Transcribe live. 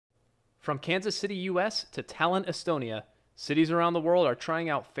From Kansas City, US to Tallinn, Estonia, cities around the world are trying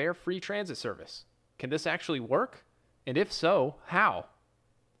out fare free transit service. Can this actually work? And if so, how?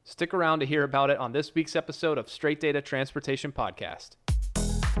 Stick around to hear about it on this week's episode of Strait Data Transportation Podcast.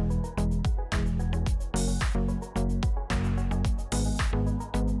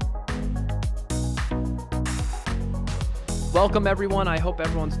 Welcome, everyone. I hope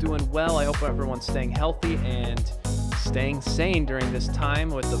everyone's doing well. I hope everyone's staying healthy and staying sane during this time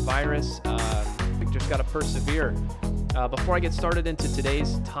with the virus. We just got to persevere. Before I get started into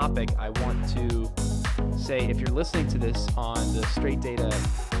today's topic, I want to say if you're listening to this on the Strait Data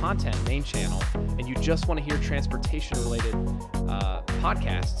content main channel and you just want to hear transportation-related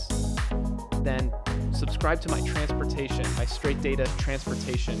podcasts, then subscribe to my Strait Data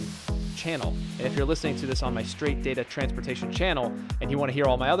Transportation channel. And if you're listening to this on my Strait Data Transportation channel and you want to hear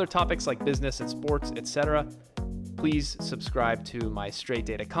all my other topics like business and sports, etc., please subscribe to my Strait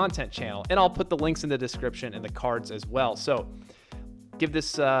Data content channel, and I'll put the links in the description and the cards as well. So give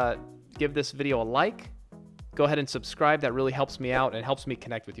this video a like. Go ahead and subscribe. That really helps me out and helps me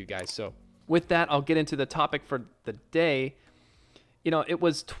connect with you guys. So with that, I'll get into the topic for the day. You know, it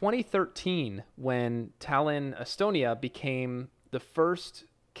was 2013 when Tallinn, Estonia became the first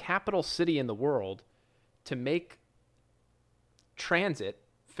capital city in the world to make transit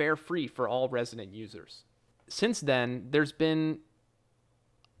fare-free for all resident users. Since then, there's been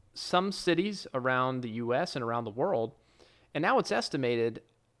some cities around the US and around the world, and now it's estimated,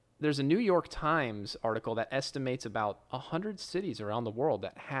 there's a New York Times article that estimates about 100 cities around the world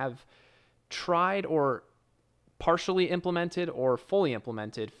that have tried or partially implemented or fully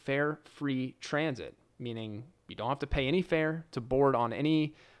implemented fare-free transit, meaning you don't have to pay any fare to board on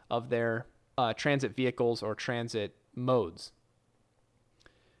any of their transit vehicles or transit modes.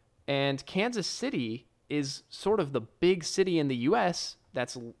 And Kansas City is sort of the big city in the US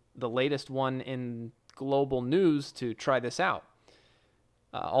that's the latest one in global news to try this out.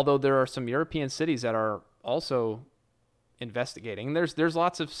 Although there are some European cities that are also investigating. There's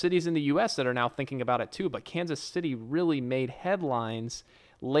lots of cities in the US that are now thinking about it too, but Kansas City really made headlines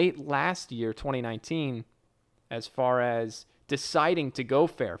late last year, 2019, as far as deciding to go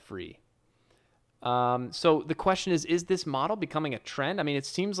fare free. So the question is this model becoming a trend? I mean, it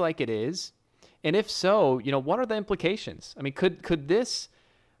seems like it is. And if so, you know, what are the implications? I mean, could this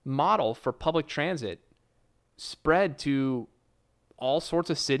model for public transit spread to all sorts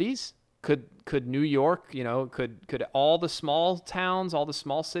of cities? Could New York, you know, could all the small towns, all the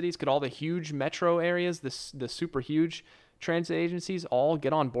small cities, could all the huge metro areas, the super huge transit agencies all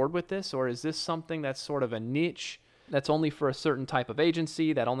get on board with this? Or is this something that's sort of a niche that's only for a certain type of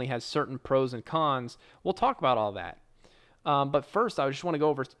agency that only has certain pros and cons? We'll talk about all that. But first, I just want to go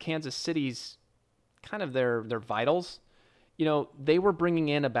over Kansas City's kind of their vitals. You know, they were bringing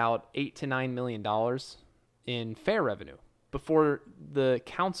in about $8 to $9 million in fare revenue before the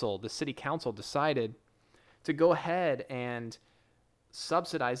city council decided to go ahead and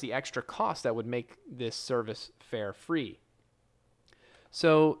subsidize the extra cost that would make this service fare free.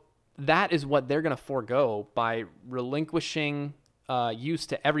 So that is what they're going to forego by relinquishing use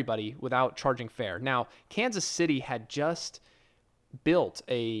to everybody without charging fare. Now, Kansas City had just built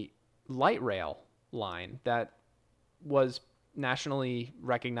a light rail line that was nationally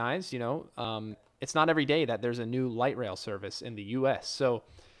recognized. You know, it's not every day that there's a new light rail service in the US. So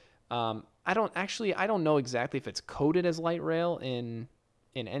I don't know exactly if it's coded as light rail in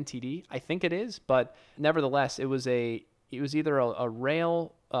NTD. I think it is, but nevertheless, it was either a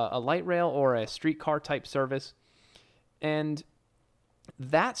light rail or a streetcar type service. And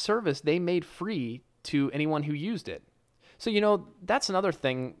that service they made free to anyone who used it. So, you know, that's another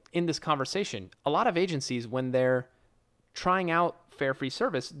thing in this conversation. A lot of agencies, when they're trying out fare-free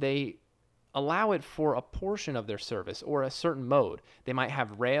service, they allow it for a portion of their service or a certain mode. They might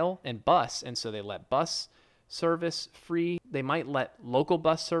have rail and bus, and so they let bus service free. They might let local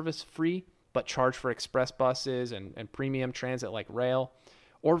bus service free, but charge for express buses and premium transit like rail,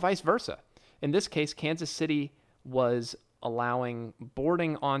 or vice versa. In this case, Kansas City was allowing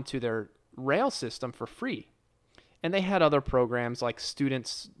boarding onto their rail system for free. And they had other programs like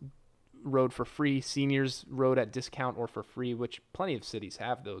students rode for free, seniors rode at discount or for free, which plenty of cities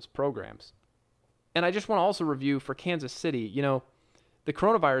have those programs. And I just want to also review for Kansas City, you know, the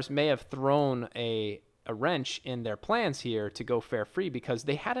coronavirus may have thrown a wrench in their plans here to go fare free because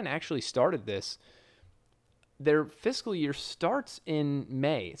they hadn't actually started this. Their fiscal year starts in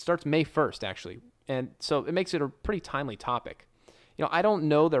May. It starts May 1st, actually. And so it makes it a pretty timely topic. You know, I don't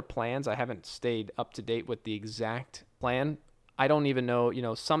know their plans. I haven't stayed up to date with the exact plan. I don't even know, you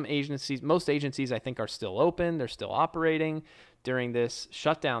know, some agencies, most agencies I think are still open. They're still operating. during this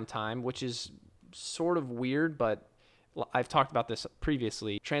shutdown time, which is sort of weird, but I've talked about this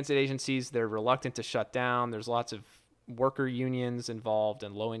previously. Transit agencies, they're reluctant to shut down. There's lots of worker unions involved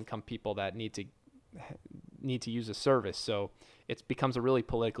and low-income people that need to use a service. So it becomes a really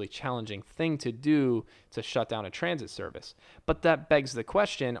politically challenging thing to do to shut down a transit service. But that begs the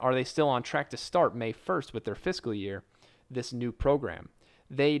question, are they still on track to start May 1st with their fiscal year, this new program?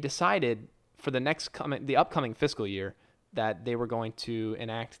 They decided for the upcoming fiscal year that they were going to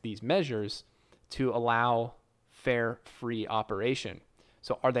enact these measures to allow fare-free operation.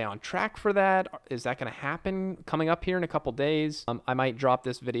 So are they on track for that? Is that going to happen coming up here in a couple days? I might drop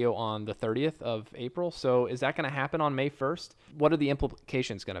this video on the 30th of April. So is that going to happen on May 1st? What are the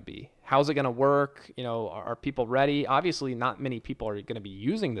implications going to be? How's it going to work? You know, are people ready? Obviously, not many people are going to be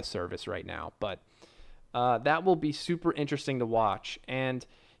using the service right now, but that will be super interesting to watch. And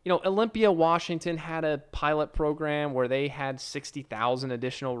you know, Olympia, Washington had a pilot program where they had 60,000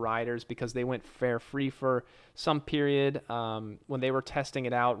 additional riders because they went fare-free for some period when they were testing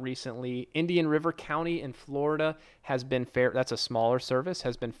it out recently. Indian River County in Florida has been that's a smaller service,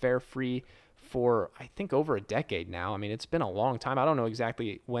 has been fare-free for, I think, over a decade now. I mean, it's been a long time. I don't know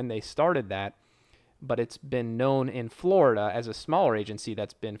exactly when they started that, but it's been known in Florida as a smaller agency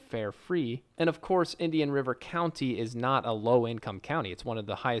that's been fare-free. And of course, Indian River County is not a low-income county. It's one of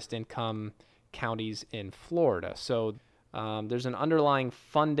the highest income counties in Florida. So there's an underlying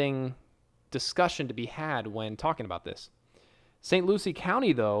funding discussion to be had when talking about this. St. Lucie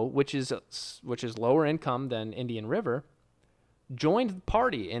County, though, which is lower income than Indian River, joined the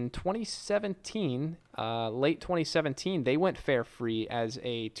party in 2017, late 2017. They went fare-free as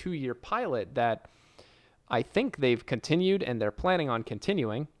a 2-year pilot that I think they've continued and they're planning on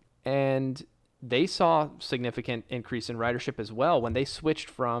continuing. And they saw significant increase in ridership as well when they switched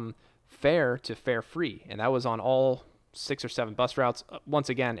from fare to fare-free. And that was on all 6 or 7 bus routes. Once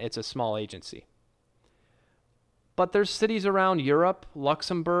again, it's a small agency. But there's cities around Europe,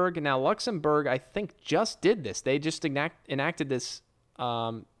 Luxembourg. Now, Luxembourg, I think, just did this. They just enacted this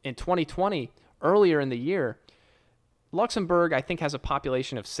in 2020, earlier in the year. Luxembourg, I think, has a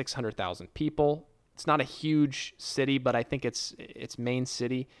population of 600,000 people. It's not a huge city, but I think its main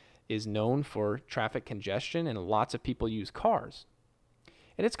city is known for traffic congestion, and lots of people use cars.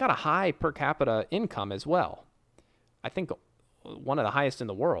 And it's got a high per capita income as well. I think one of the highest in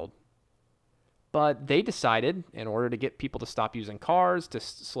the world. But they decided, in order to get people to stop using cars, to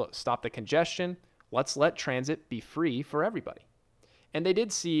stop the congestion, let's let transit be free for everybody. And they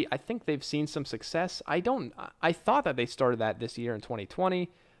did see, I think they've seen some success. I thought that they started that this year in 2020.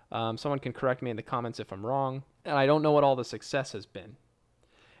 Someone can correct me in the comments if I'm wrong. And I don't know what all the success has been.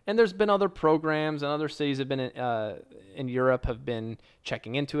 And there's been other programs, and other cities have been in Europe have been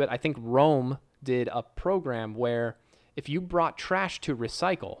checking into it. I think Rome did a program where if you brought trash to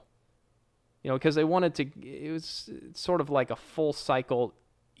recycle, you know, because they wanted to, it was sort of like a full cycle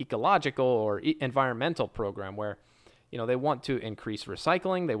ecological or environmental program where, you know, they want to increase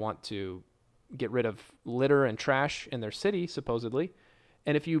recycling. They want to get rid of litter and trash in their city, supposedly.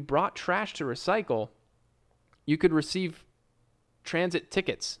 And if you brought trash to recycle, you could receive transit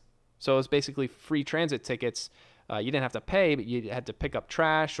tickets. So it's basically free transit tickets. You didn't have to pay, but you had to pick up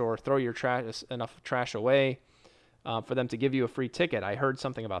trash or throw your enough trash away for them to give you a free ticket. I heard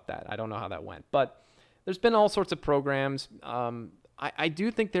something about that. I don't know how that went. But there's been all sorts of programs. I do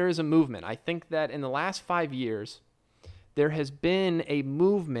think there is a movement. I think that in the last 5 years, there has been a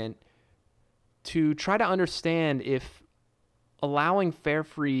movement to try to understand if allowing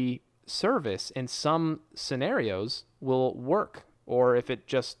fare-free service in some scenarios will work or if it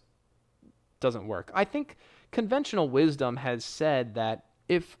just doesn't work. I think conventional wisdom has said that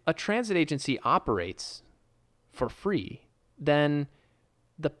if a transit agency operates for free, then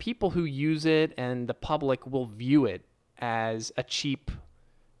the people who use it and the public will view it as a cheap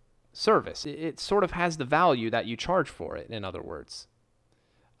service. It sort of has the value that you charge for it, in other words.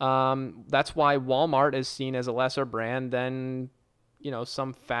 That's why Walmart is seen as a lesser brand than, you know,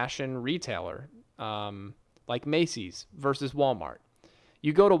 some fashion retailer, like Macy's versus Walmart.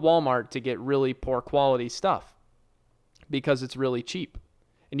 You go to Walmart to get really poor quality stuff because it's really cheap.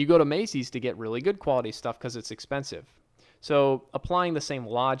 And you go to Macy's to get really good quality stuff because it's expensive. So applying the same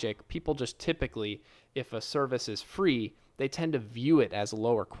logic, people just typically, if a service is free, they tend to view it as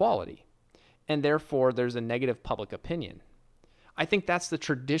lower quality. And therefore, there's a negative public opinion. I think that's the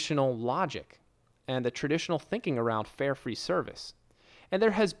traditional logic and the traditional thinking around fare-free service. And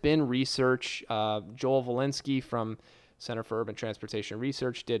there has been research. Joel Valinsky from Center for Urban Transportation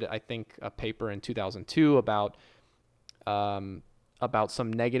Research did, I think, a paper in 2002 about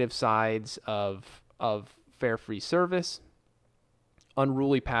some negative sides of fare-free service.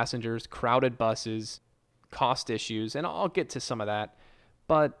 unruly passengers, crowded buses, cost issues, and I'll get to some of that.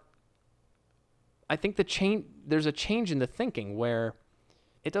 But I think there's a change in the thinking where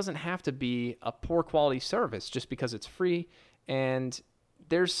it doesn't have to be a poor quality service just because it's free, and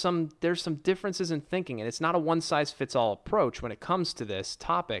there's some differences in thinking, and it's not a one size fits all approach when it comes to this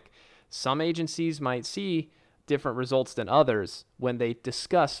topic. Some agencies might see different results than others when they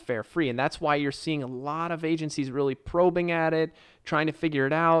discuss fare free, and that's why you're seeing a lot of agencies really probing at it, trying to figure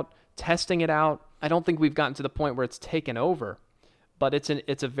it out, testing it out. I don't think we've gotten to the point where it's taken over, but it's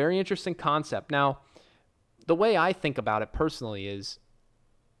a very interesting concept. Now, the way I think about it personally is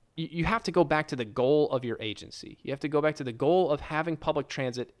you have to go back to the goal of your agency. You have to go back to the goal of having public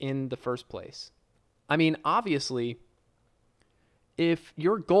transit in the first place. I mean, obviously, if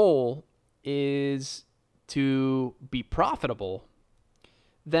your goal is to be profitable,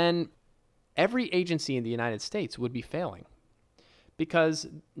 then every agency in the United States would be failing, because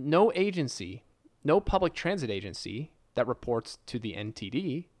no agency, no public transit agency that reports to the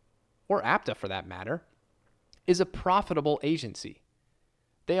NTD, or APTA for that matter, is a profitable agency.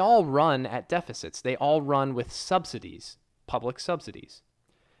 They all run at deficits. They all run with subsidies, public subsidies.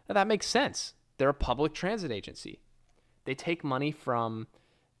 Now that makes sense. They're a public transit agency. They take money from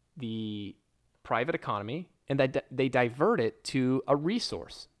the private economy and they divert it to a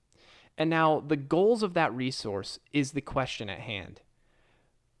resource. And now the goals of that resource is the question at hand.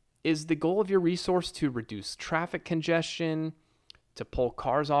 Is the goal of your resource to reduce traffic congestion, to pull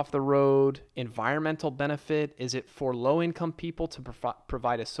cars off the road, environmental benefit? Is it for low-income people to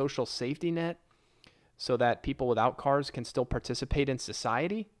provide a social safety net so that people without cars can still participate in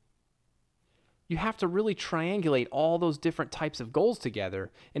society? You have to really triangulate all those different types of goals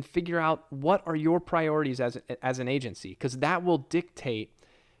together and figure out what are your priorities as an agency, because that will dictate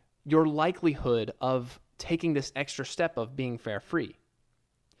your likelihood of taking this extra step of being fare-free.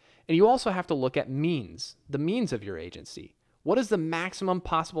 And you also have to look at the means of your agency. What is the maximum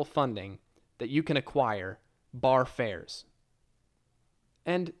possible funding that you can acquire, bar fares?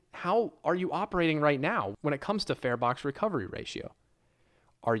 And how are you operating right now when it comes to fare box recovery ratio?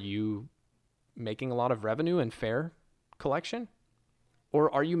 Are you making a lot of revenue in fare collection?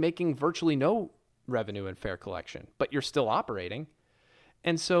 Or are you making virtually no revenue in fare collection, but you're still operating?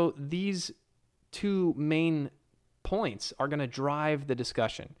 And so these two main points are going to drive the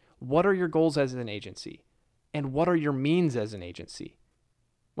discussion. What are your goals as an agency? And what are your means as an agency?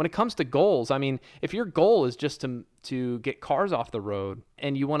 When it comes to goals, I mean, if your goal is just to get cars off the road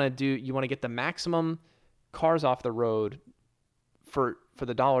and you want to get the maximum cars off the road for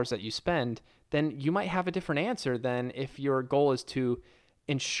the dollars that you spend, then you might have a different answer than if your goal is to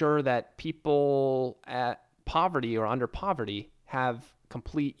ensure that people at poverty or under poverty have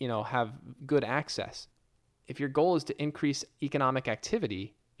have good access. If your goal is to increase economic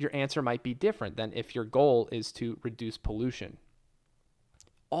activity, your answer might be different than if your goal is to reduce pollution.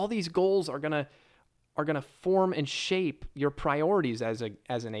 All these goals are gonna form and shape your priorities as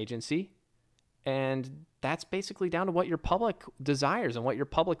an agency, and that's basically down to what your public desires and what your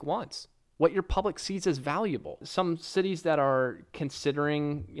public wants, what your public sees as valuable. Some cities that are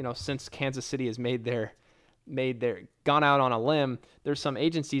considering, since Kansas City has gone out on a limb, there's some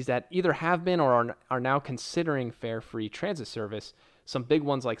agencies that either have been or are now considering fare-free transit service. Some big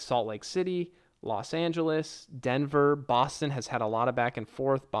ones like Salt Lake City, Los Angeles, Denver, Boston has had a lot of back and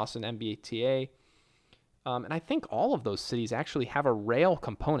forth, Boston MBTA. And I think all of those cities actually have a rail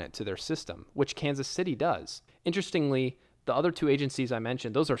component to their system, which Kansas City does. Interestingly, the other two agencies I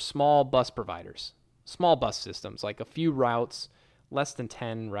mentioned, those are small bus providers, small bus systems, like a few routes, less than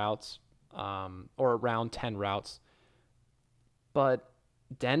 10 routes, or around 10 routes. But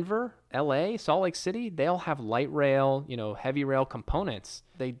Denver, LA, Salt Lake City, they all have light rail, heavy rail components.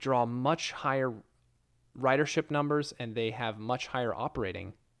 They draw much higher ridership numbers and they have much higher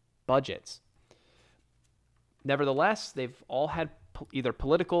operating budgets. Nevertheless, they've all had either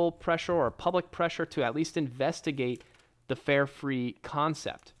political pressure or public pressure to at least investigate the fare-free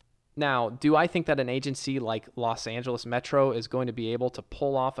concept. Now, do I think that an agency like Los Angeles Metro is going to be able to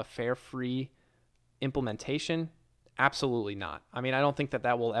pull off a fare-free implementation? Absolutely not. I mean, I don't think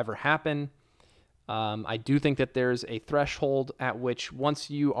that will ever happen. I do think that there's a threshold at which once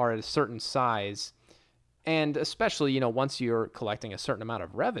you are at a certain size, and especially, once you're collecting a certain amount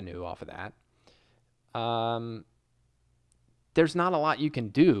of revenue off of that, there's not a lot you can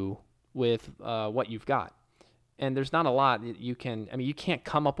do with what you've got. And there's not a lot that you can't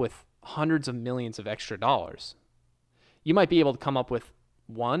come up with hundreds of millions of extra dollars. You might be able to come up with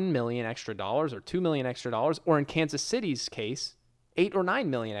 $1 million extra dollars or $2 million extra dollars, or in Kansas City's case, $8 or $9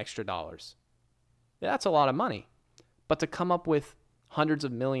 million extra dollars. That's a lot of money. But to come up with hundreds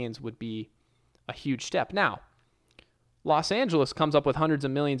of millions would be a huge step. Now, Los Angeles comes up with hundreds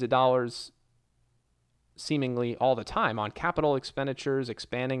of millions of dollars seemingly all the time on capital expenditures,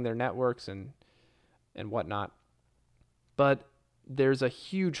 expanding their networks and whatnot. But there's a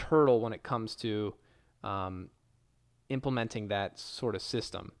huge hurdle when it comes to implementing that sort of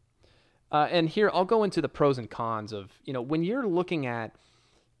system. And here I'll go into the pros and cons of, when you're looking at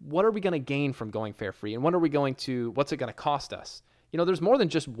what are we going to gain from going fare free and what's it going to cost us? There's more than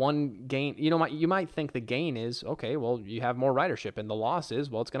just one gain. You might think the gain is, okay, well, you have more ridership, and the loss is,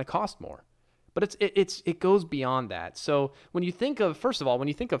 well, it's going to cost more. But it goes beyond that. So when you think of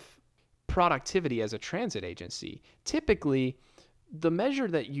productivity as a transit agency, typically the measure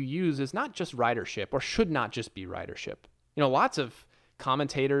that you use is not just ridership, or should not just be ridership. Lots of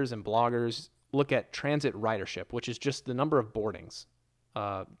commentators and bloggers look at transit ridership, which is just the number of boardings,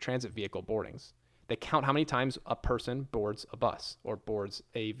 transit vehicle boardings. They count how many times a person boards a bus or boards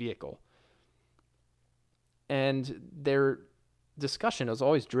a vehicle. And their discussion is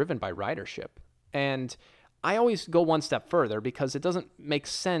always driven by ridership. And I always go one step further, because it doesn't make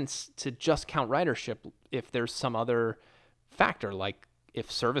sense to just count ridership if there's some other factor, like if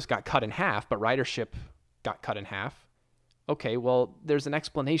service got cut in half, but ridership got cut in half. Okay, well, there's an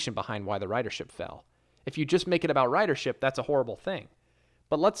explanation behind why the ridership fell. If you just make it about ridership, that's a horrible thing.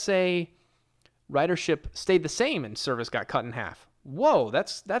 But let's say ridership stayed the same and service got cut in half. Whoa,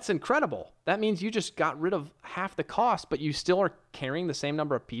 that's incredible. That means you just got rid of half the cost, but you still are carrying the same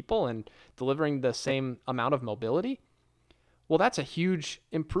number of people and delivering the same amount of mobility. Well, that's a huge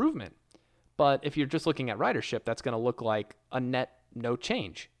improvement. But if you're just looking at ridership, that's going to look like a net no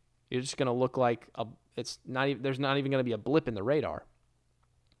change. You're just going to look like there's not even going to be a blip in the radar.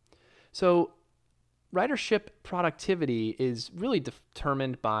 So ridership productivity is really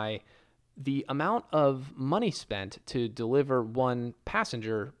determined by the amount of money spent to deliver one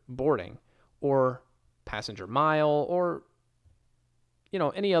passenger boarding or passenger mile, or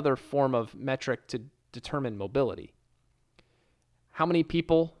any other form of metric to determine mobility. How many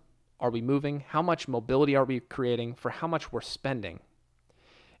people are we moving? How much mobility are we creating for how much we're spending?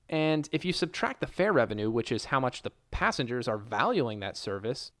 And if you subtract the fare revenue, which is how much the passengers are valuing that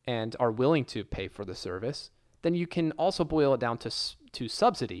service and are willing to pay for the service, then you can also boil it down to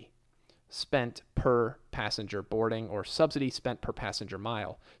subsidy spent per passenger boarding or subsidy spent per passenger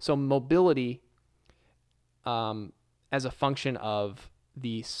mile. So mobility as a function of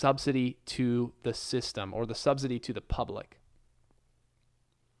the subsidy to the system or the subsidy to the public.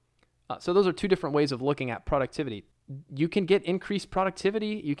 So those are two different ways of looking at productivity. You can get increased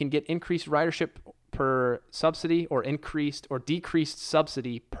productivity, you can get increased ridership per subsidy, or increased or decreased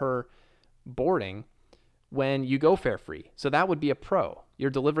subsidy per boarding when you go fare free. So that would be a pro. You're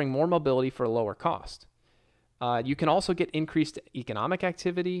delivering more mobility for a lower cost. You can also get increased economic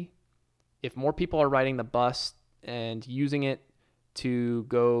activity. If more people are riding the bus and using it to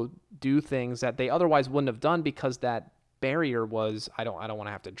go do things that they otherwise wouldn't have done because that barrier was, I don't want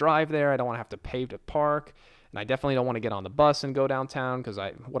to have to drive there. I don't want to have to pay to park. And I definitely don't want to get on the bus and go downtown because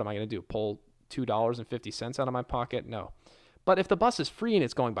what am I going to do? Pull $2.50 out of my pocket? No. But if the bus is free and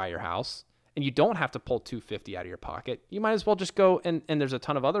it's going by your house and you don't have to pull $2.50 out of your pocket, you might as well just go, and there's a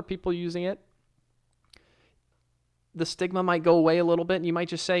ton of other people using it. The stigma might go away a little bit, and you might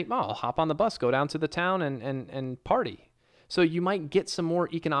just say, oh, I'll hop on the bus, go down to the town and party. So you might get some more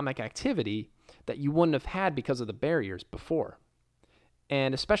economic activity that you wouldn't have had because of the barriers before.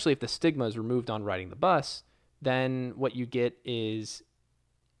 And especially if the stigma is removed on riding the bus, then what you get is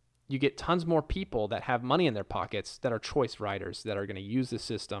you get tons more people that have money in their pockets that are choice riders that are going to use the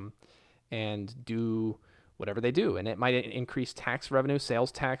system and do whatever they do. And it might increase tax revenue,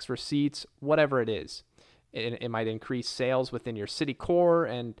 sales tax receipts, whatever it is. It might increase sales within your city core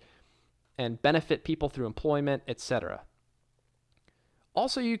and benefit people through employment, etc.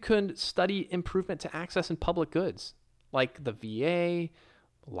 Also, you could study improvement to access in public goods like the VA,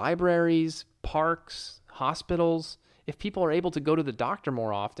 libraries, parks, hospitals. If people are able to go to the doctor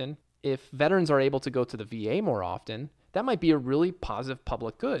more often, if veterans are able to go to the VA more often, that might be a really positive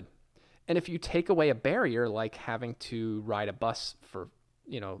public good. And if you take away a barrier like having to ride a bus for,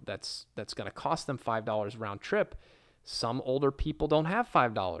 that's going to cost them $5 round trip, some older people don't have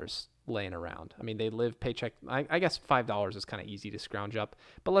 $5 laying around. I mean, they live paycheck. I guess $5 is kind of easy to scrounge up.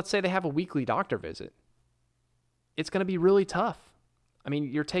 But let's say they have a weekly doctor visit. It's going to be really tough. I mean,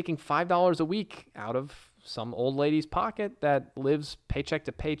 you're taking $5 a week out of some old lady's pocket that lives paycheck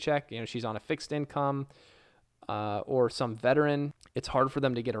to paycheck. She's on a fixed income, or some veteran. It's hard for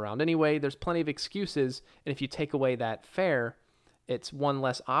them to get around anyway. There's plenty of excuses. And if you take away that fare, it's one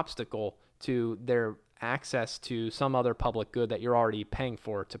less obstacle to their access to some other public good that you're already paying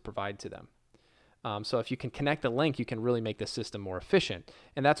for to provide to them. So if you can connect the link, you can really make the system more efficient.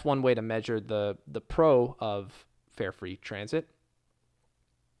 And that's one way to measure the pro of fare free transit.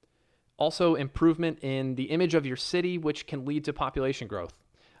 Also, improvement in the image of your city, which can lead to population growth.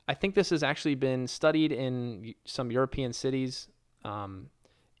 I think this has actually been studied in some European cities.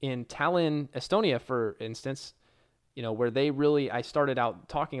 In Tallinn, Estonia, for instance, where I started out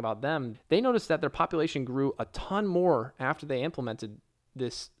talking about them, they noticed that their population grew a ton more after they implemented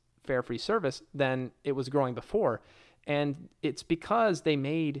this fare-free service than it was growing before. And it's because they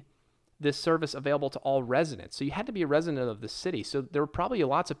made this service available to all residents. So you had to be a resident of the city. So there were probably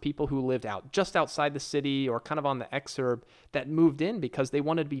lots of people who lived just outside the city or kind of on the exurb that moved in because they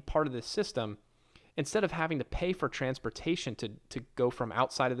wanted to be part of this system. Instead of having to pay for transportation to go from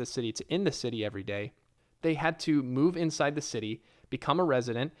outside of the city to in the city every day, they had to move inside the city, become a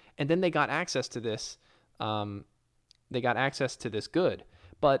resident, and then they got access to this. Good.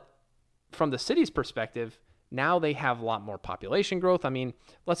 But from the city's perspective, now they have a lot more population growth. I mean,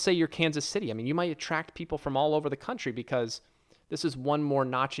 let's say you're Kansas City. I mean, you might attract people from all over the country because this is one more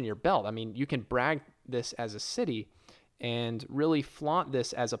notch in your belt. I mean, you can brag this as a city and really flaunt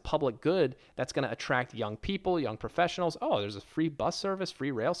this as a public good that's going to attract young people, young professionals. Oh, there's a free bus service, free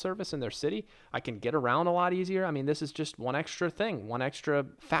rail service in their city. I can get around a lot easier. I mean, this is just one extra thing, one extra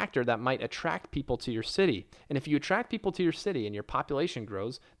factor that might attract people to your city. And if you attract people to your city and your population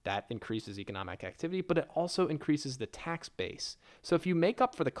grows, that increases economic activity, but it also increases the tax base. So if you make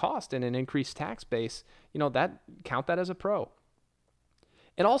up for the cost in an increased tax base, count that as a pro.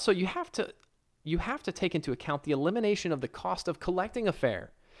 And also you have to take into account the elimination of the cost of collecting a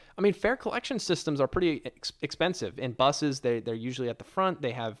fare. I mean, fare collection systems are pretty expensive. In buses, they're usually at the front.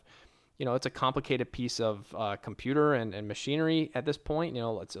 They have, it's a complicated piece of computer and machinery at this point.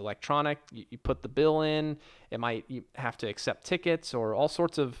 It's electronic. You put the bill in. You have to accept tickets or all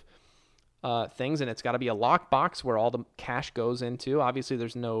sorts of things, and it's got to be a lockbox where all the cash goes into. Obviously,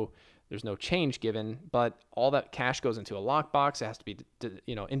 there's no change given, but all that cash goes into a lockbox. It has to be,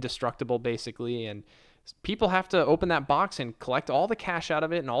 indestructible basically. And people have to open that box and collect all the cash out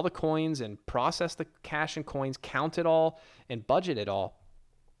of it and all the coins and process the cash and coins, count it all and budget it all.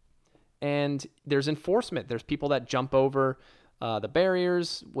 And there's enforcement. There's people that jump over the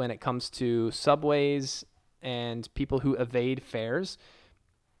barriers when it comes to subways and people who evade fares.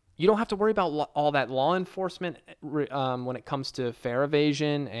 You don't have to worry about all that law enforcement when it comes to fare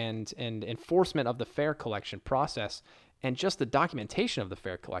evasion and enforcement of the fare collection process and just the documentation of the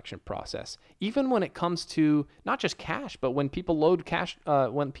fare collection process. Even when it comes to not just cash, but when people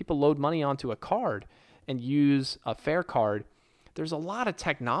load money onto a card and use a fare card, there's a lot of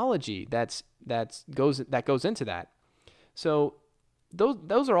technology that goes into that. So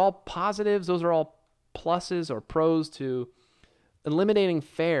those are all positives. Those are all pluses or pros to eliminating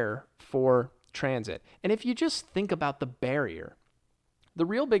fare for transit. And if you just think about the barrier, the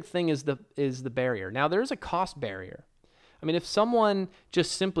real big thing is the barrier. Now, there's a cost barrier. I mean, if someone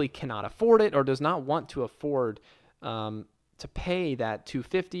just simply cannot afford it or does not want to afford to pay that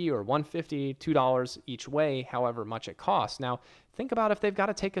 $2.50 or $1.50, $2 each way, however much it costs. Now, think about if they've got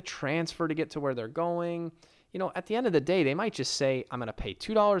to take a transfer to get to where they're going. At the end of the day, they might just say, I'm going to pay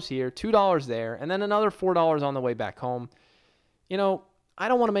 $2 here, $2 there, and then another $4 on the way back home. I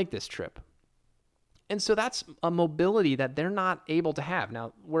don't want to make this trip. And so that's a mobility that they're not able to have.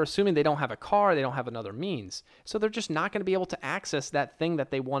 Now, we're assuming they don't have a car, they don't have another means. So they're just not going to be able to access that thing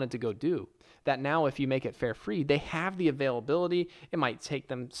that they wanted to go do. That now, if you make it fare free, they have the availability. It might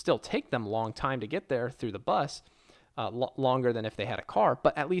still take them a long time to get there through the bus, longer than if they had a car,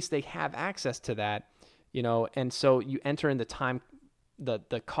 but at least they have access to that, and so you enter in the time,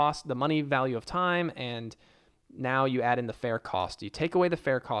 the cost, the money value of time, and now you add in the fare cost. You take away the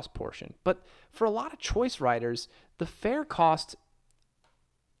fare cost portion. But for a lot of choice riders, the fare cost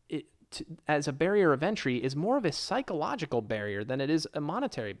as a barrier of entry is more of a psychological barrier than it is a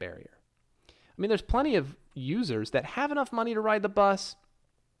monetary barrier. I mean, there's plenty of users that have enough money to ride the bus,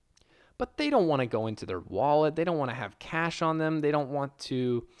 but they don't want to go into their wallet. They don't want to have cash on them. They don't want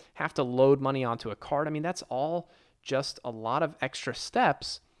to have to load money onto a card. I mean, that's all just a lot of extra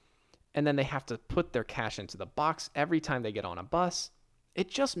steps. And then they have to put their cash into the box every time they get on a bus. It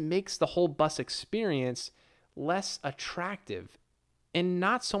just makes the whole bus experience less attractive in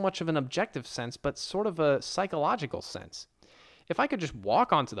not so much of an objective sense, but sort of a psychological sense. If I could just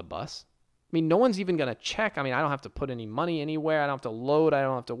walk onto the bus, I mean, no one's even going to check. I mean, I don't have to put any money anywhere. I don't have to load. I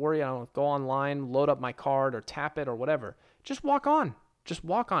don't have to worry. I don't have to go online, load up my card or tap it or whatever. Just walk on. Just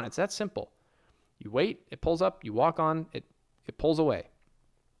walk on. It's that simple. You wait, it pulls up, you walk on, it pulls away.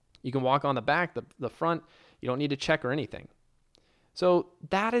 You can walk on the back, the front. You don't need to check or anything. So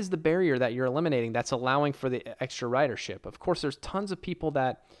that is the barrier that you're eliminating that's allowing for the extra ridership. Of course, there's tons of people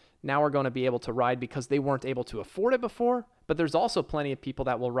that now are going to be able to ride because they weren't able to afford it before, but there's also plenty of people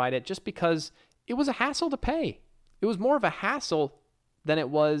that will ride it just because it was a hassle to pay. It was more of a hassle than it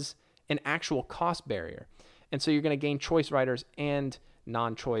was an actual cost barrier. And so you're going to gain choice riders and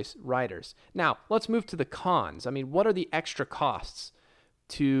non-choice riders. Now, let's move to the cons. I mean, what are the extra costs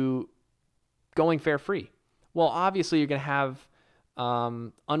to going fare free? Well, obviously, you're going to have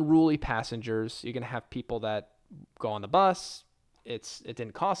unruly passengers. You're going to have people that go on the bus. It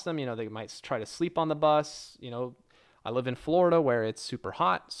didn't cost them. They might try to sleep on the bus. I live in Florida where it's super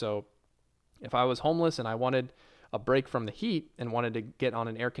hot. So if I was homeless and I wanted a break from the heat and wanted to get on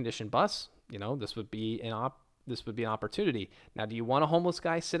an air-conditioned bus, this would be an opportunity. Now, do you want a homeless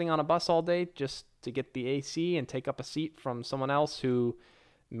guy sitting on a bus all day just to get the AC and take up a seat from someone else who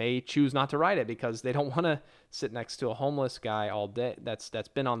may choose not to ride it because they don't want to sit next to a homeless guy all day that's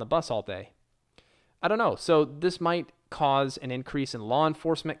been on the bus all day? I don't know. So this might cause an increase in law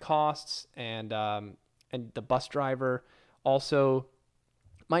enforcement costs, and the bus driver also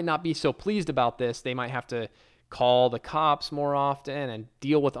might not be so pleased about this. They might have to call the cops more often and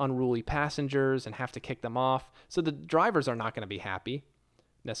deal with unruly passengers and have to kick them off. So the drivers are not going to be happy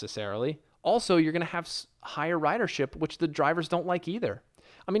necessarily. Also, you're going to have higher ridership, which the drivers don't like either.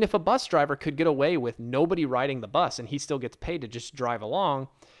 I mean, if a bus driver could get away with nobody riding the bus and he still gets paid to just drive along,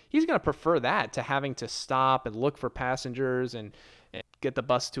 he's going to prefer that to having to stop and look for passengers and get the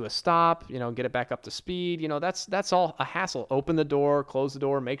bus to a stop, get it back up to speed. That's all a hassle. Open the door, close the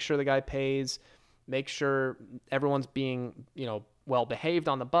door, make sure the guy pays, make sure everyone's being, well behaved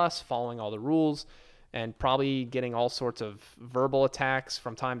on the bus, following all the rules, and probably getting all sorts of verbal attacks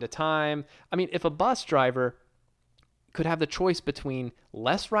from time to time. I mean, if a bus driver could have the choice between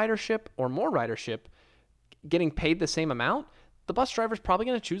less ridership or more ridership, getting paid the same amount, the bus driver's probably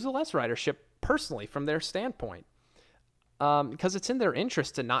going to choose the less ridership personally from their standpoint, because it's in their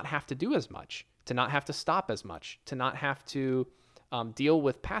interest to not have to do as much, to not have to stop as much, to not have to deal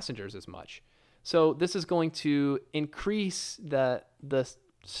with passengers as much. So this is going to increase the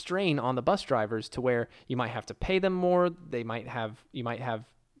strain on the bus drivers to where you might have to pay them more. You might have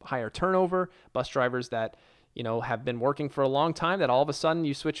higher turnover. Bus drivers that have been working for a long time, that all of a sudden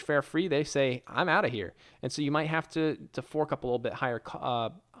you switch fare free, they say, I'm out of here. And so you might have to fork up a little bit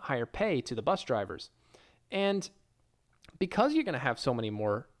higher pay to the bus drivers. And because you're going to have so many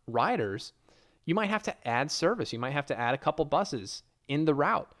more riders, you might have to add service. You might have to add a couple buses in the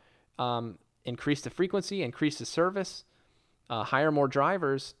route, increase the frequency, increase the service, hire more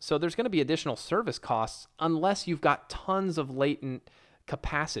drivers. So there's going to be additional service costs unless you've got tons of latent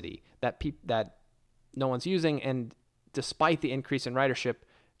capacity that no one's using, and despite the increase in ridership,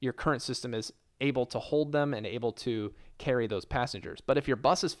 your current system is able to hold them and able to carry those passengers. But if your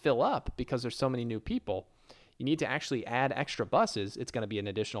buses fill up because there's so many new people, you need to actually add extra buses. It's going to be an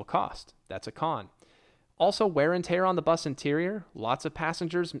additional cost. That's a con. Also, wear and tear on the bus interior, lots of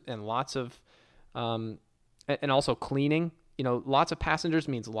passengers and lots of, and also cleaning. Lots of passengers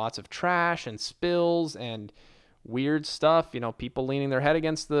means lots of trash and spills and weird stuff, people leaning their head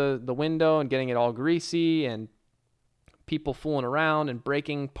against the window and getting it all greasy, and people fooling around and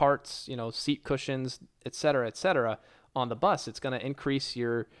breaking parts, seat cushions, etc., on the bus. It's going to increase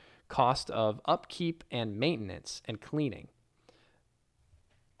your cost of upkeep and maintenance and cleaning.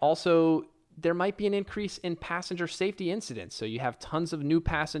 Also, there might be an increase in passenger safety incidents. So you have tons of new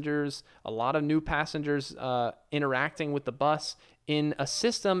passengers, a lot of new passengers interacting with the bus in a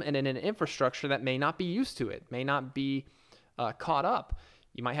system and in an infrastructure that may not be used to it, may not be caught up.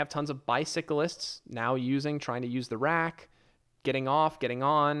 You might have tons of bicyclists now trying to use the rack, getting off, getting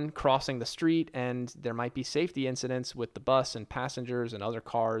on, crossing the street, and there might be safety incidents with the bus and passengers and other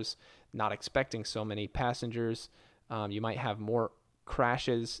cars not expecting so many passengers. You might have more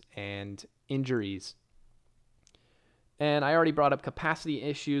crashes and injuries. And I already brought up capacity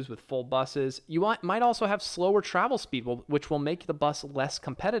issues with full buses. You might also have slower travel speed, which will make the bus less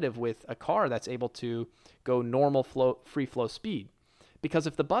competitive with a car that's able to go normal free flow speed. Because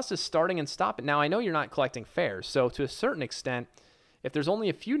if the bus is starting and stopping, now I know you're not collecting fares, so to a certain extent, if there's only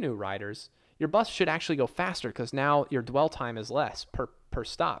a few new riders, your bus should actually go faster because now your dwell time is less per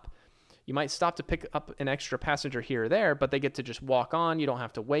stop. You might stop to pick up an extra passenger here or there, but they get to just walk on. You don't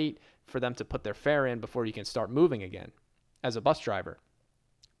have to wait for them to put their fare in before you can start moving again as a bus driver.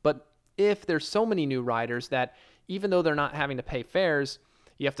 But if there's so many new riders that even though they're not having to pay fares,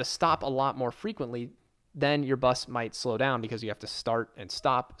 you have to stop a lot more frequently, then your bus might slow down because you have to start and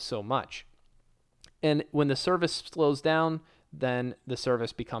stop so much. And when the service slows down, then the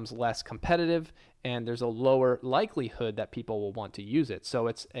service becomes less competitive and there's a lower likelihood that people will want to use it. So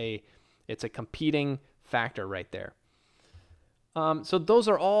it's a competing factor right there. So those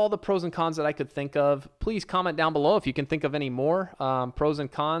are all the pros and cons that I could think of. Please comment down below if you can think of any more pros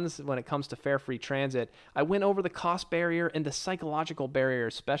and cons when it comes to fare free transit. I went over the cost barrier and the psychological barrier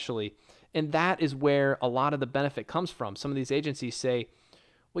especially, and that is where a lot of the benefit comes from. Some of these agencies say,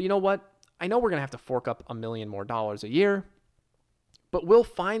 well, you know what? I know we're going to have to fork up $1 million more a year, but we'll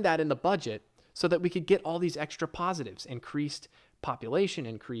find that in the budget so that we could get all these extra positives, increased population,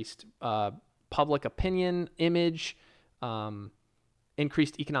 increased public opinion, image,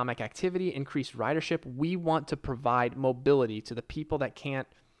 increased economic activity, increased ridership. We want to provide mobility to the people that can't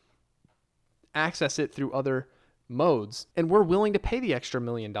access it through other modes. And we're willing to pay the extra $1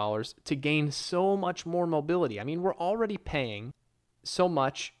 million to gain so much more mobility. I mean, we're already paying so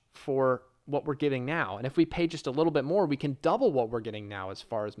much for what we're getting now. And if we pay just a little bit more, we can double what we're getting now as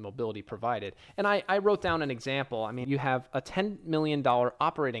far as mobility provided. And I wrote down an example. I mean, you have a $10 million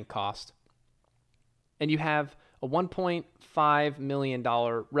operating cost and you have a $1.5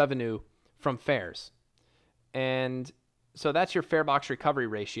 million revenue from fares. And so that's your fare box recovery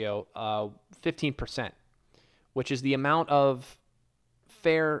ratio, 15%, which is the amount of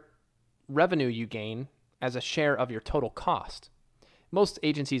fare revenue you gain as a share of your total cost. Most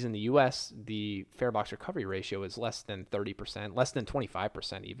agencies in the US, the fare box recovery ratio is less than 30%, less than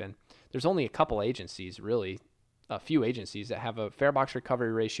 25% even. There's only a couple agencies, really, a few agencies that have a fare box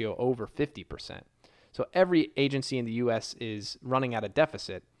recovery ratio over 50%. So every agency in the U.S. is running at a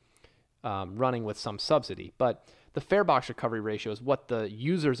deficit, running with some subsidy. But the fare box recovery ratio is what the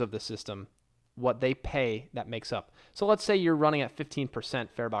users of the system, what they pay, that makes up. So let's say you're running at 15%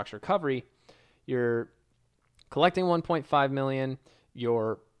 fare box recovery. You're collecting $1.5 million.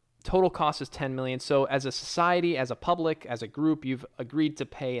 Your total cost is $10 million. So as a society, as a public, as a group, you've agreed to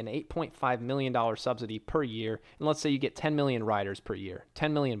pay an $8.5 million subsidy per year. And let's say you get 10 million riders per year,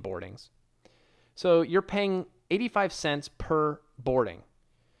 10 million boardings. So you're paying 85 cents per boarding.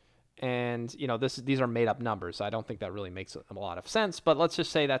 And, you know, these are made up numbers. So I don't think that really makes a lot of sense, but let's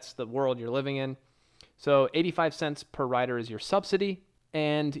just say that's the world you're living in. So 85 cents per rider is your subsidy,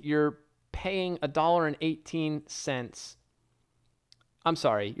 and you're paying $1.18. I'm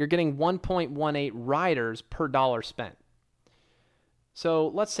sorry, you're getting 1.18 riders per dollar spent. So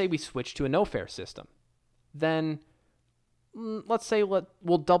let's say we switch to a no fare system. Then let's say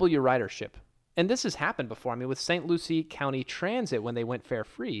we'll double your ridership. And this has happened before. I mean, with St. Lucie County Transit, when they went fare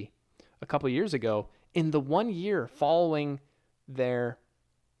free a couple of years ago, in the 1 year following their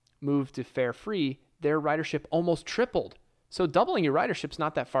move to fare free, their ridership almost tripled. So doubling your ridership is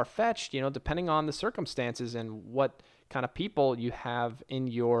not that far-fetched, you know, depending on the circumstances and what kind of people you have in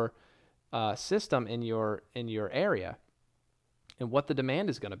your system, in your area, and what the demand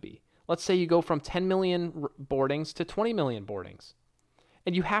is going to be. Let's say you go from 10 million boardings to 20 million boardings.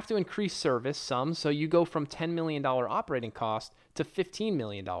 And you have to increase service some, so you go from $10 million operating cost to $15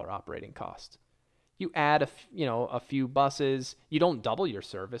 million operating cost. You add a few buses. You don't double your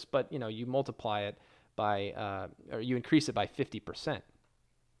service, but you multiply it by or you increase it by 50%,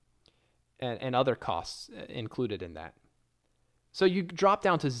 and other costs included in that. So you drop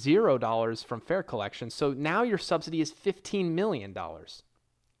down to $0 from fare collection. So now your subsidy is $15 million.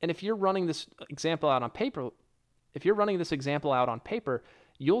 And if you're running this example out on paper,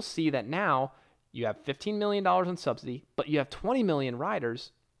 you'll see that now you have $15 million in subsidy, but you have 20 million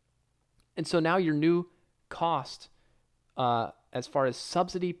riders. And so now your new cost as far as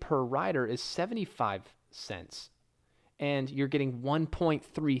subsidy per rider is 75 cents. And you're getting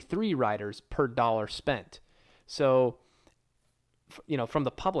 1.33 riders per dollar spent. So, from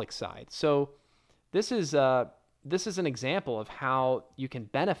the public side. So this is an example of how you can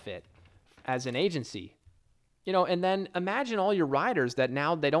benefit as an agency. And then imagine all your riders that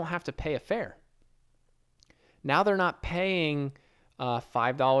now they don't have to pay a fare. Now they're not paying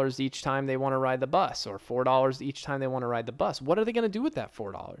 $5 each time they want to ride the bus, or $4 each time they want to ride the bus. What are they going to do with that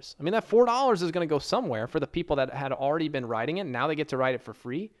 $4? I mean, that $4 is going to go somewhere for the people that had already been riding it, and now they get to ride it for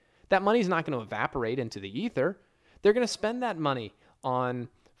free. That money's not going to evaporate into the ether. They're going to spend that money on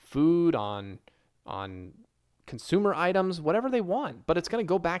food, on consumer items, whatever they want, but it's going to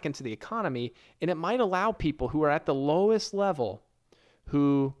go back into the economy, and it might allow people who are at the lowest level,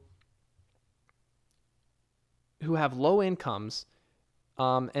 who have low incomes,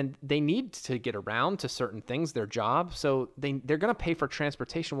 and they need to get around to certain things, their job, so they're going to pay for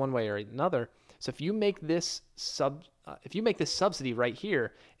transportation one way or another. So if you make this subsidy right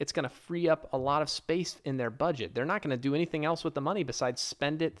here, it's going to free up a lot of space in their budget. They're not going to do anything else with the money besides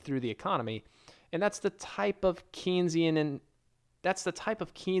spend it through the economy. And that's the type of Keynesian That's the type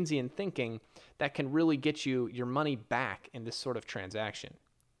of Keynesian thinking that can really get you your money back in this sort of transaction.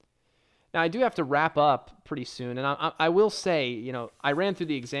 Now, I do have to wrap up pretty soon, and I will say, I ran through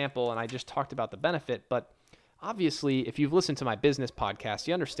the example and I just talked about the benefit, but obviously, if you've listened to my business podcast,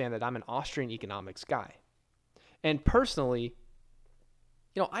 you understand that I'm an Austrian economics guy. And personally,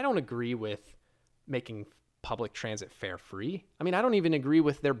 I don't agree with making public transit fare free. I mean, I don't even agree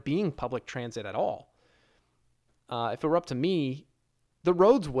with there being public transit at all. If it were up to me, the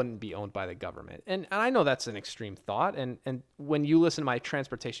roads wouldn't be owned by the government. And I know that's an extreme thought. And when you listen to my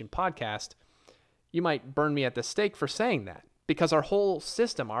transportation podcast, you might burn me at the stake for saying that, because our whole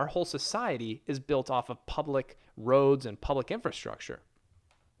system, our whole society is built off of public roads and public infrastructure.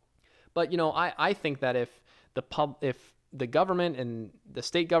 But, I think that if the government and the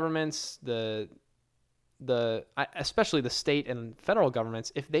state governments, especially the state and federal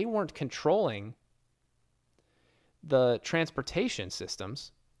governments, if they weren't controlling the transportation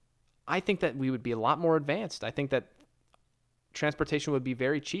systems, I think that we would be a lot more advanced. I think that transportation would be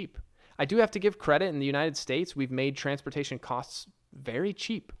very cheap. I do have to give credit, in the United States, we've made transportation costs very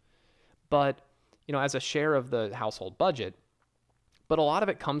cheap, but, as a share of the household budget, but a lot of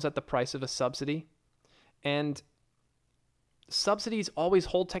it comes at the price of a subsidy, and subsidies always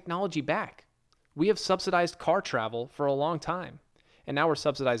hold technology back. We have subsidized car travel for a long time, and now we're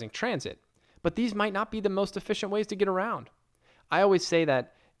subsidizing transit. But these might not be the most efficient ways to get around. I always say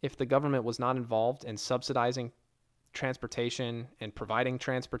that if the government was not involved in subsidizing transportation and providing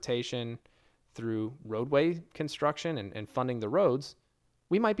transportation through roadway construction and funding the roads,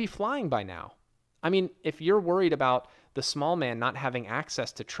 we might be flying by now. I mean, if you're worried about the small man not having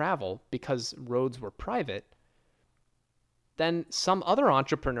access to travel because roads were private, then some other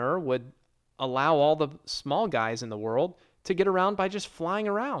entrepreneur would allow all the small guys in the world to get around by just flying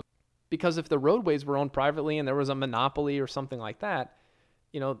around. Because if the roadways were owned privately and there was a monopoly or something like that,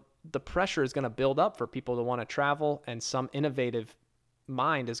 the pressure is going to build up for people to want to travel, and some innovative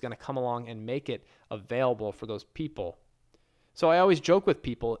mind is going to come along and make it available for those people. So I always joke with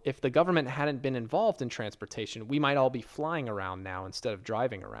people, if the government hadn't been involved in transportation, we might all be flying around now instead of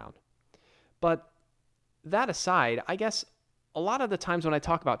driving around. But that aside, I guess a lot of the times when I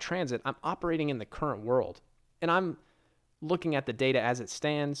talk about transit, I'm operating in the current world, and I'm looking at the data as it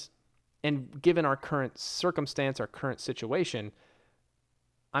stands. And given our current circumstance, our current situation,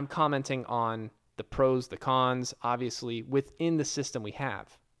 I'm commenting on the pros, the cons, obviously, within the system we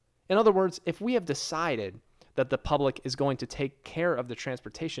have. In other words, if we have decided that the public is going to take care of the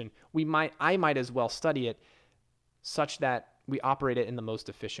transportation, I might as well study it such that we operate it in the most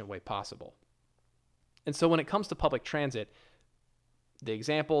efficient way possible. And so when it comes to public transit, the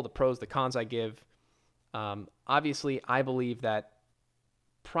example, the pros, the cons I give, obviously, I believe that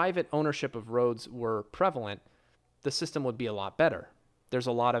private ownership of roads were prevalent, the system would be a lot better. There's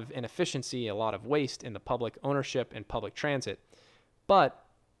a lot of inefficiency, a lot of waste in the public ownership and public transit.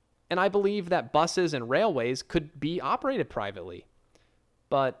 And I believe that buses and railways could be operated privately.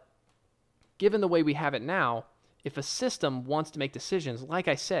 But given the way we have it now, if a system wants to make decisions, like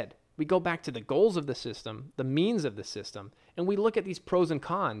I said, we go back to the goals of the system, the means of the system, and we look at these pros and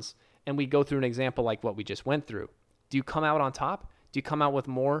cons, and we go through an example like what we just went through. Do you come out on top? Do you come out with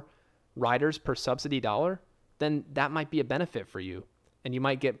more riders per subsidy dollar? Then that might be a benefit for you, and you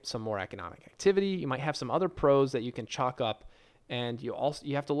might get some more economic activity. You might have some other pros that you can chalk up, and you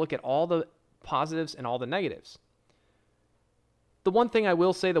have to look at all the positives and all the negatives. The one thing I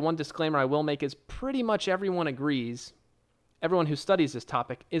will say, the one disclaimer I will make is pretty much everyone agrees, everyone who studies this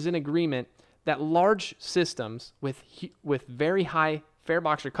topic is in agreement that large systems with very high fare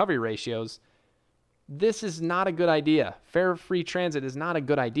box recovery ratios, this is not a good idea. Fare-free transit is not a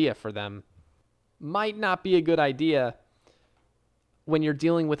good idea for them. Might not be a good idea when you're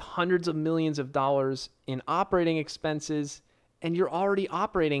dealing with hundreds of millions of dollars in operating expenses and you're already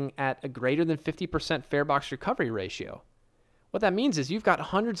operating at a greater than 50% fare box recovery ratio. What that means is you've got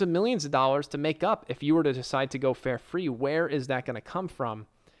hundreds of millions of dollars to make up if you were to decide to go fare-free. Where is that going to come from?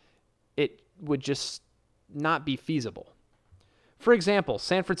 It would just not be feasible. For example,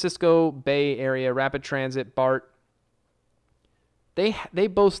 San Francisco Bay Area Rapid Transit, BART, they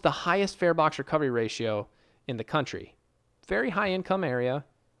boast the highest fare box recovery ratio in the country. Very high income area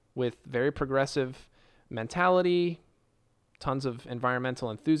with very progressive mentality, tons of environmental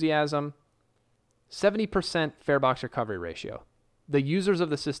enthusiasm. 70% fare box recovery ratio. The users of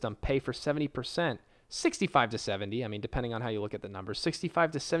the system pay for 70%, 65 to 70, I mean, depending on how you look at the numbers,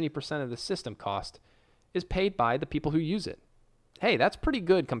 65 to 70% of the system cost is paid by the people who use it. Hey, that's pretty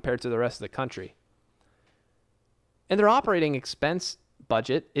good compared to the rest of the country. And their operating expense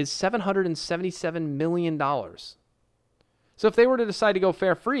budget is $777 million. So if they were to decide to go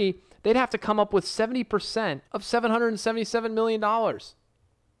fare free, they'd have to come up with 70% of $777 million. So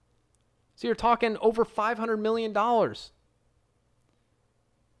you're talking over $500 million.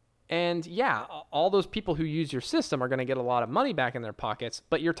 And yeah, all those people who use your system are going to get a lot of money back in their pockets,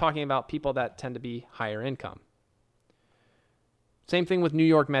 but you're talking about people that tend to be higher income. Same thing with New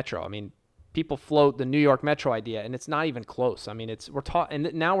York Metro. I mean, people float the New York Metro idea, and it's not even close. I mean,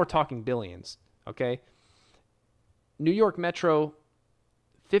 and now we're talking billions, okay? New York Metro,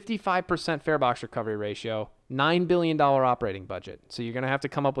 55% fare box recovery ratio, $9 billion operating budget. So you're going to have to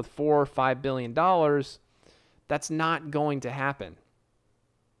come up with $4 or $5 billion. That's not going to happen.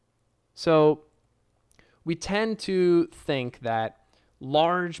 So we tend to think that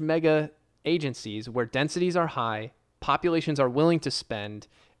large mega agencies where densities are high, populations are willing to spend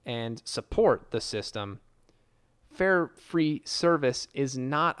and support the system, fare-free service is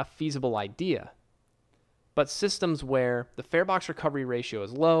not a feasible idea. But systems where the fare box recovery ratio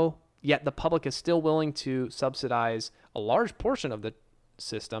is low, yet the public is still willing to subsidize a large portion of the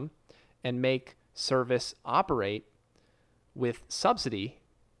system and make service operate with subsidy,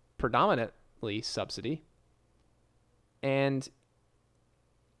 predominantly subsidy, and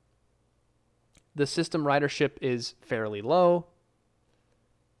the system ridership is fairly low,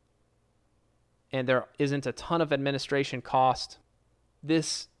 and there isn't a ton of administration cost,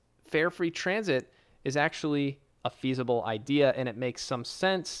 this fare-free transit is actually a feasible idea, and it makes some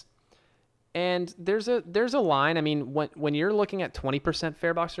sense. And there's a line. I mean, when you're looking at 20%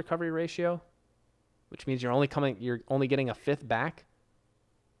 fare box recovery ratio, which means you're only getting a fifth back.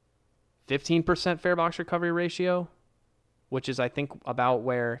 15% fare box recovery ratio, which is I think about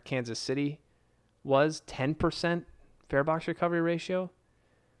where Kansas City was, 10% fare box recovery ratio.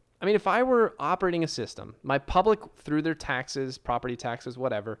 I mean, if I were operating a system, my public through their taxes, property taxes,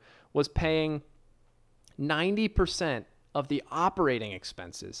 whatever, was paying 90% of the operating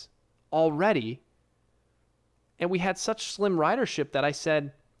expenses already, and we had such slim ridership that I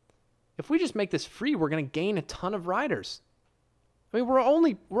said, if we just make this free, we're going to gain a ton of riders. I mean, we're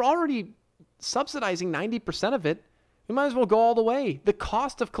already subsidizing 90% of it. We might as well go all the way. The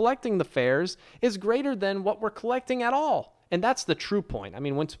cost of collecting the fares is greater than what we're collecting at all. And that's the true point. I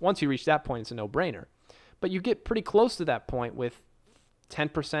mean, once you reach that point, it's a no-brainer. But you get pretty close to that point with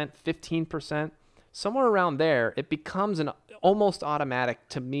 10%, 15%, somewhere around there, it becomes an almost automatic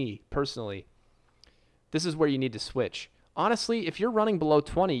to me personally. This is where you need to switch. Honestly, if you're running below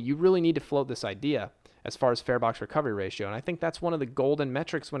 20, you really need to float this idea as far as fare box recovery ratio. And I think that's one of the golden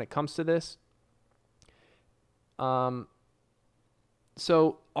metrics when it comes to this. So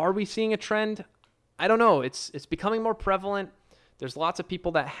are we seeing a trend? I don't know. It's becoming more prevalent. There's lots of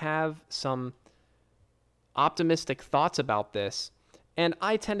people that have some optimistic thoughts about this. And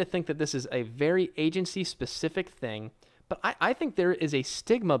I tend to think that this is a very agency-specific thing. But I think there is a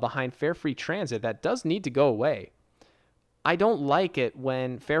stigma behind fare-free transit that does need to go away. I don't like it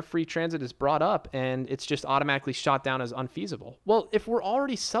when fare-free transit is brought up and it's just automatically shot down as unfeasible. Well, if we're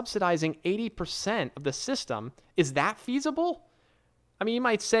already subsidizing 80% of the system, is that feasible? I mean, you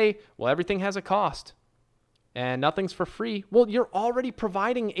might say, well, everything has a cost and nothing's for free. Well, you're already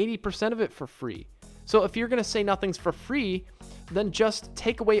providing 80% of it for free. So if you're going to say nothing's for free, then just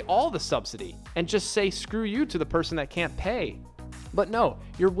take away all the subsidy and just say screw you to the person that can't pay. But no,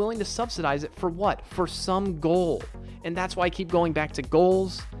 you're willing to subsidize it for what? For some goal. And that's why I keep going back to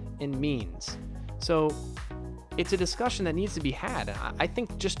goals and means. So it's a discussion that needs to be had. I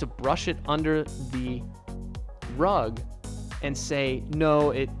think just to brush it under the rug and say,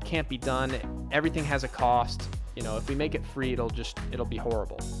 no, it can't be done. Everything has a cost. You know, if we make it free, it'll be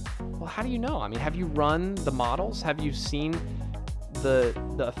horrible. Well, how do you know? I mean, have you run the models? Have you seen the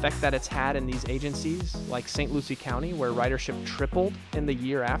effect that it's had in these agencies like St. Lucie County, where ridership tripled in the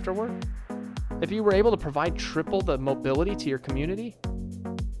year afterward? If you were able to provide triple the mobility to your community,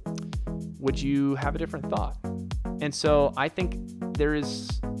 would you have a different thought? And so I think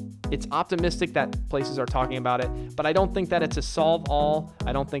it's optimistic that places are talking about it, but I don't think that it's a solve all.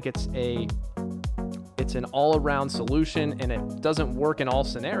 I don't think it's an all-around solution, and it doesn't work in all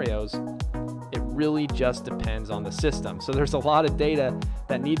scenarios. It really just depends on the system. So there's a lot of data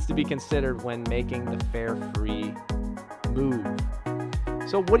that needs to be considered when making the fare-free move.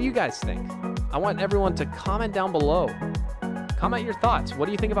 So what do you guys think? I want everyone to comment down below. Comment your thoughts. What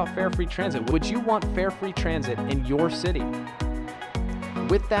do you think about fare-free transit? Would you want fare-free transit in your city?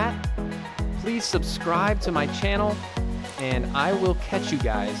 With that, please subscribe to my channel, and I will catch you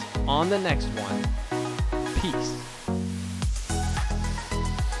guys on the next one. Peace.